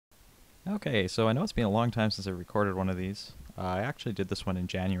Okay, so I know it's been a long time since I recorded one of these. I actually did this one in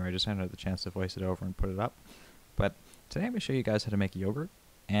January. I just hadn't had the chance to voice it over and put it up. But today I'm going to show you guys how to make yogurt.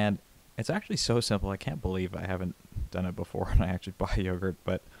 And it's actually so simple. I can't believe I haven't done it before and I actually buy yogurt.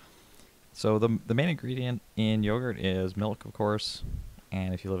 But so the main ingredient in yogurt is milk, of course.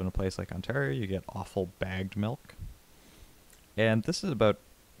 And if you live in a place like Ontario, you get awful bagged milk. And this is about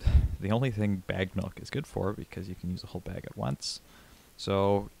the only thing bagged milk is good for because you can use a whole bag at once.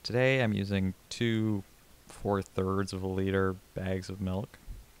 So today I'm using 2 4/3 of a liter bags of milk.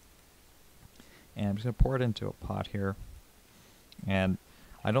 And I'm just going to pour it into a pot here. And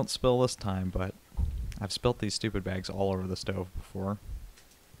I don't spill this time, but I've spilt these stupid bags all over the stove before.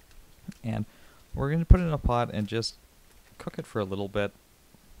 And we're going to put it in a pot and just cook it for a little bit.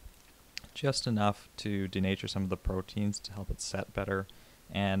 Just enough to denature some of the proteins to help it set better.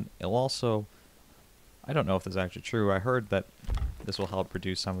 And it'll also, I don't know if this is actually true, I heard that this will help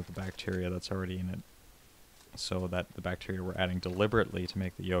reduce some of the bacteria that's already in it, so that the bacteria we're adding deliberately to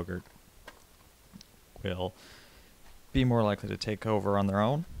make the yogurt will be more likely to take over on their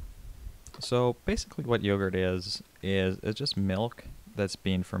own. So basically what yogurt is just milk that's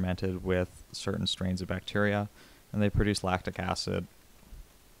being fermented with certain strains of bacteria, and they produce lactic acid,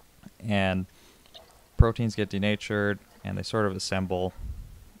 and proteins get denatured, and they sort of assemble,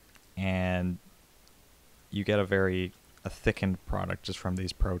 and you get a thickened product just from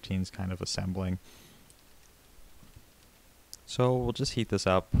these proteins kind of assembling. So we'll just heat this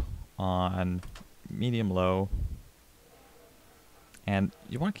up on medium-low, and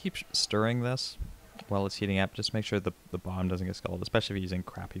you want to keep stirring this while it's heating up. Just make sure the bottom doesn't get scalded, especially if you're using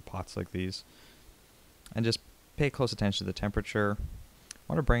crappy pots like these. And just pay close attention to the temperature. I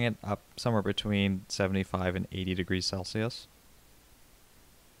want to bring it up somewhere between 75 and 80 degrees Celsius.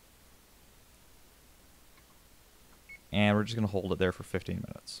 And we're just going to hold it there for 15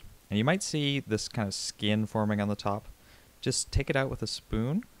 minutes. And you might see this kind of skin forming on the top. Just take it out with a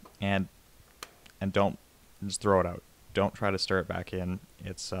spoon and don't just throw it out. Don't try to stir it back in.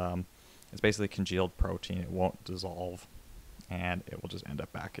 It's basically congealed protein. It won't dissolve, and it will just end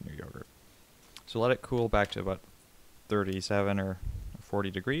up back in your yogurt. So let it cool back to about 37 or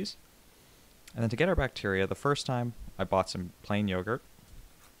 40 degrees. And then to get our bacteria, the first time I bought some plain yogurt,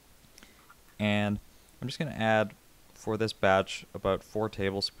 and I'm just going to add, for this batch, about 4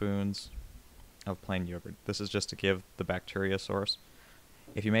 tablespoons of plain yogurt. This is just to give the bacteria source.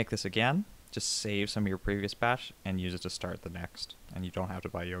 If you make this again, just save some of your previous batch and use it to start the next, and you don't have to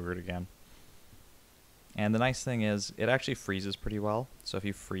buy yogurt again. And the nice thing is, it actually freezes pretty well. So if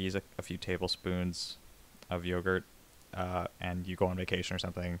you freeze a few tablespoons of yogurt and you go on vacation or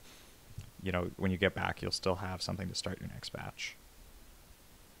something, you know, when you get back, you'll still have something to start your next batch.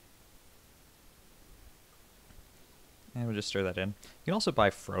 And we'll just stir that in. You can also buy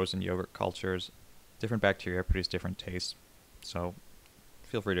frozen yogurt cultures. Different bacteria produce different tastes, so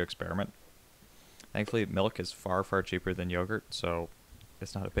feel free to experiment. Thankfully, milk is far, far cheaper than yogurt, so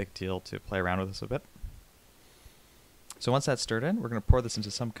it's not a big deal to play around with this a bit. So once that's stirred in, we're going to pour this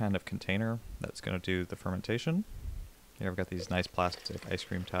into some kind of container that's going to do the fermentation. Here I've got these nice plastic ice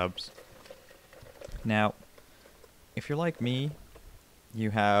cream tubs. Now, if you're like me,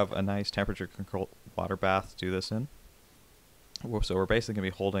 you have a nice temperature-controlled water bath to do this in. So we're basically going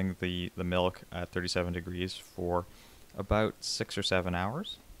to be holding the milk at 37 degrees for about 6 or 7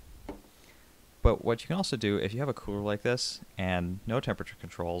 hours. But what you can also do, if you have a cooler like this and no temperature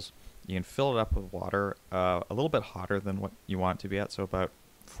controls, you can fill it up with water a little bit hotter than what you want it to be at, so about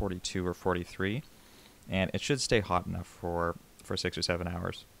 42 or 43. And it should stay hot enough for 6 or 7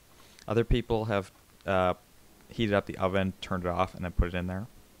 hours. Other people have heated up the oven, turned it off, and then put it in there.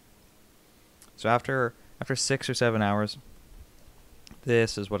 So after 6 or 7 hours,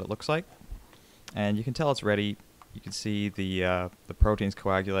 this is what it looks like, and you can tell it's ready. You can see the proteins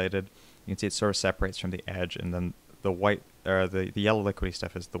coagulated. You can see it sort of separates from the edge, and then the white or the yellow liquidy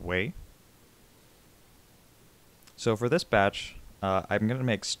stuff is the whey. So for this batch, I'm going to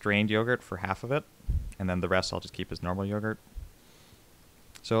make strained yogurt for half of it, and then the rest I'll just keep as normal yogurt.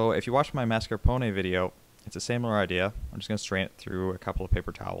 So if you watch my mascarpone video, it's a similar idea. I'm just going to strain it through a couple of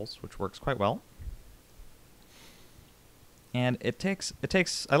paper towels, which works quite well. And it takes,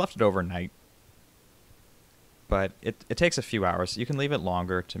 I left it overnight, but it takes a few hours. You can leave it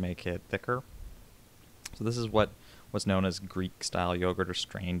longer to make it thicker. So this is what's known as Greek-style yogurt or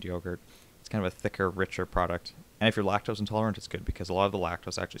strained yogurt. It's kind of a thicker, richer product. And if you're lactose intolerant, it's good because a lot of the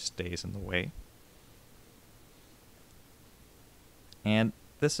lactose actually stays in the whey. And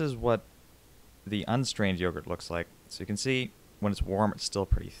this is what the unstrained yogurt looks like. So you can see when it's warm, it's still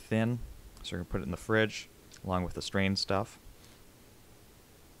pretty thin. So you're going to put it in the fridge along with the strained stuff.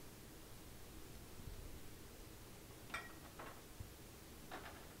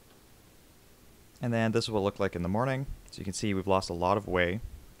 And then this is what it looked like in the morning. So you can see we've lost a lot of whey.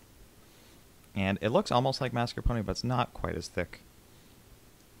 And it looks almost like mascarpone, but it's not quite as thick.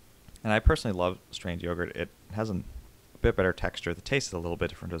 And I personally love strained yogurt. It has a bit better texture. The taste is a little bit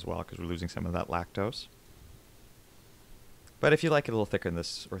different as well because we're losing some of that lactose. But if you like it a little thicker than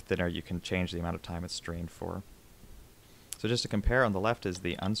this or thinner, you can change the amount of time it's strained for. So just to compare, on the left is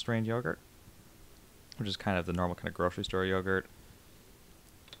the unstrained yogurt, which is kind of the normal kind of grocery store yogurt.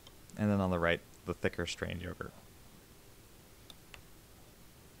 And then on the right, the thicker strained yogurt.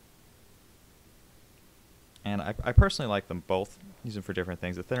 And I personally like them both, use them for different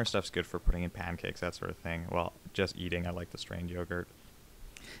things. The thinner stuff's good for putting in pancakes, that sort of thing. Well, just eating, I like the strained yogurt.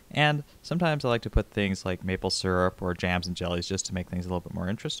 And sometimes I like to put things like maple syrup or jams and jellies just to make things a little bit more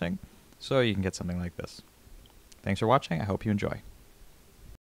interesting. So you can get something like this. Thanks for watching. I hope you enjoy.